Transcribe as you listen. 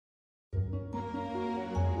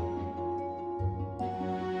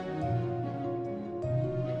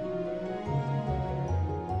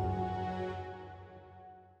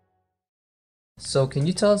So can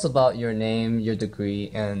you tell us about your name, your degree,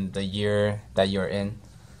 and the year that you're in?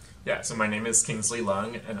 Yeah, so my name is Kingsley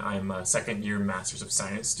Leung, and I'm a second year Masters of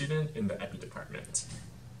Science student in the Epi department.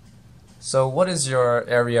 So what is your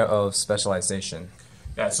area of specialization?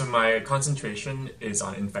 Yeah, so my concentration is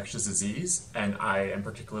on infectious disease, and I am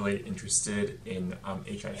particularly interested in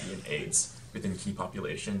HIV and AIDS within key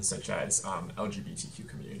populations such as LGBTQ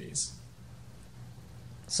communities.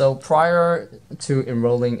 So prior to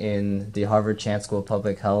enrolling in the Harvard Chan School of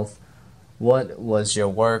Public Health, what was your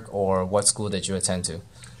work or what school did you attend to?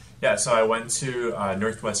 Yeah, so I went to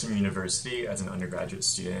Northwestern University as an undergraduate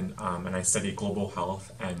student, and I studied global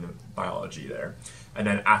health and biology there. And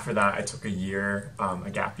then after that, I took a year, a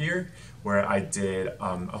gap year, where I did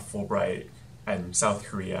a Fulbright in South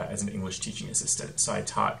Korea as an English teaching assistant. So I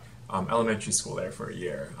taught elementary school there for a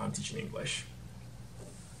year, teaching English.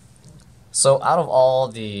 So out of all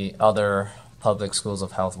the other public schools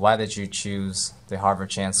of health, why did you choose the Harvard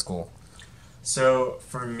Chan School? So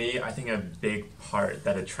for me, I think a big part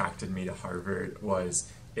that attracted me to Harvard was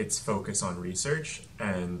its focus on research,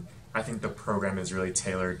 and I think the program is really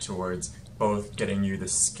tailored towards both getting you the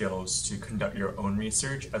skills to conduct your own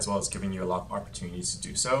research as well as giving you a lot of opportunities to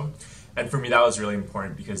do so. And for me, that was really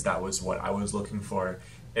important because that was what I was looking for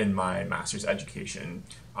in my master's education.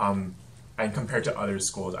 And compared to other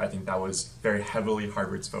schools, I think that was very heavily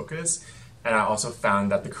Harvard's focus. And I also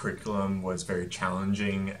found that the curriculum was very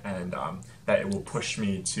challenging and that it will push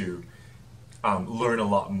me to learn a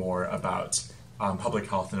lot more about public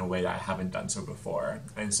health in a way that I haven't done so before.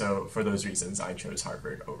 And so for those reasons, I chose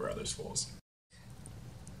Harvard over other schools.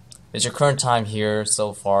 Is your current time here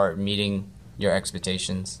so far meeting your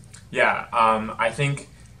expectations? Yeah, I think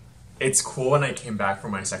it's cool when I came back for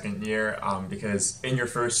my second year because in your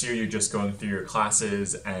first year, you're just going through your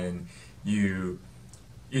classes and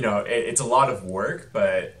it's a lot of work,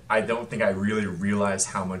 but I don't think I really realized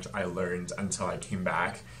how much I learned until I came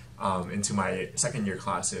back into my second year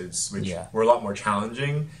classes, which were a lot more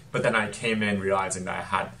challenging. But then I came in realizing that I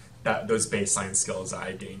had those baseline skills that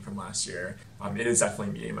I gained from last year. It is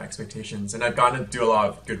definitely meeting my expectations. And I've gotten to do a lot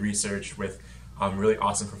of good research with really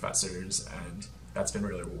awesome professors, and that's been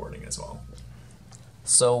really rewarding as well.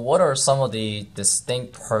 So what are some of the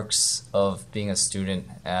distinct perks of being a student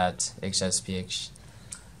at HSPH?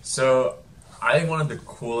 So I think one of the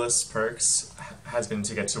coolest perks has been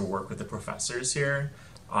to get to work with the professors here.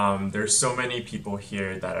 There's so many people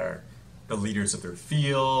here that are the leaders of their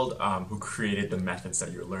field, who created the methods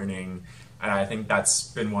that you're learning. And I think that's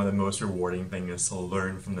been one of the most rewarding things is to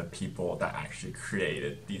learn from the people that actually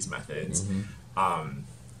created these methods.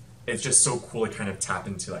 It's just so cool to kind of tap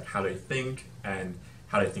into like how they think and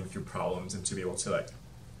how they think through problems and to be able to like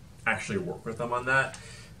actually work with them on that.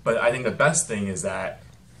 But I think the best thing is that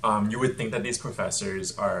you would think that these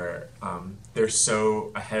professors are, they're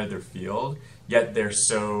so ahead of their field, yet they're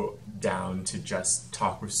so down to just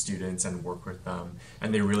talk with students and work with them,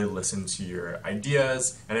 and they really listen to your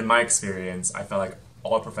ideas. And in my experience, I felt like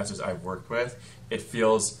all the professors I've worked with, it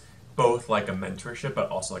feels both like a mentorship, but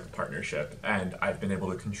also like a partnership, and I've been able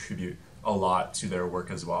to contribute a lot to their work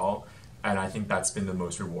as well. And I think that's been the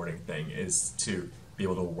most rewarding thing, is to be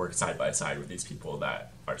able to work side by side with these people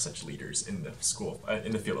that are such leaders in the school,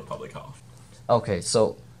 in the field of public health. Okay,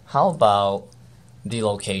 so how about the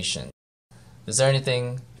location? Is there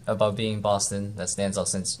anything about being in Boston that stands out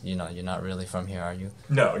since, you're not really from here, are you?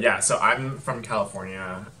 No, yeah, so I'm from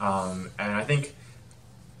California, and I think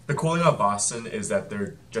the cool thing about Boston is that there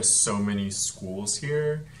are just so many schools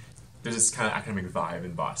here. There's this kind of academic vibe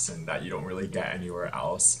in Boston that you don't really get anywhere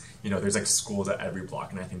else. There's like schools at every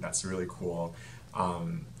block, and I think that's really cool.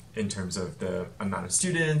 In terms of the amount of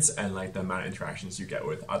students and like the amount of interactions you get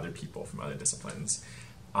with other people from other disciplines.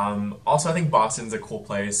 Also, I think Boston's a cool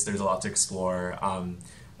place. There's a lot to explore.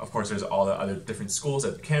 Of course, there's all the other different schools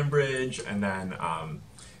at Cambridge, and then I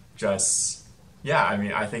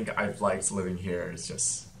think I've liked living here. It's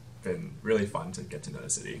just been really fun to get to know the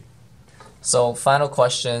city. So final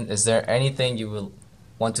question, is there anything you would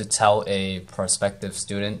want to tell a prospective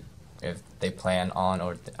student if they plan on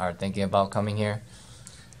or are thinking about coming here?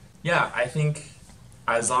 Yeah, I think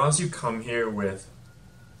as long as you come here with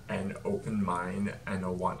an open mind and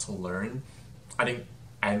a want to learn, I think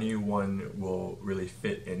anyone will really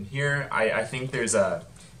fit in here. I think there's a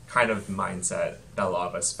kind of mindset that a lot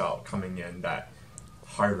of us felt coming in that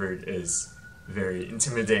Harvard is very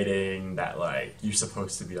intimidating, that like you're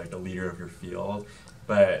supposed to be like the leader of your field.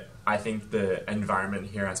 But I think the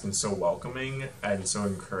environment here has been so welcoming and so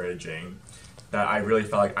encouraging that I really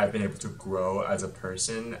felt like I've been able to grow as a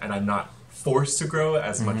person, and I'm not forced to grow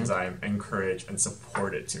as much as I'm encouraged and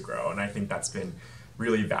supported to grow. And I think that's been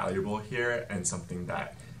really valuable here and something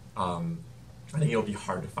that I think it'll be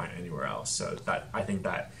hard to find anywhere else. So that I think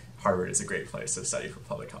that Harvard is a great place to study for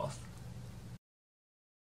public health.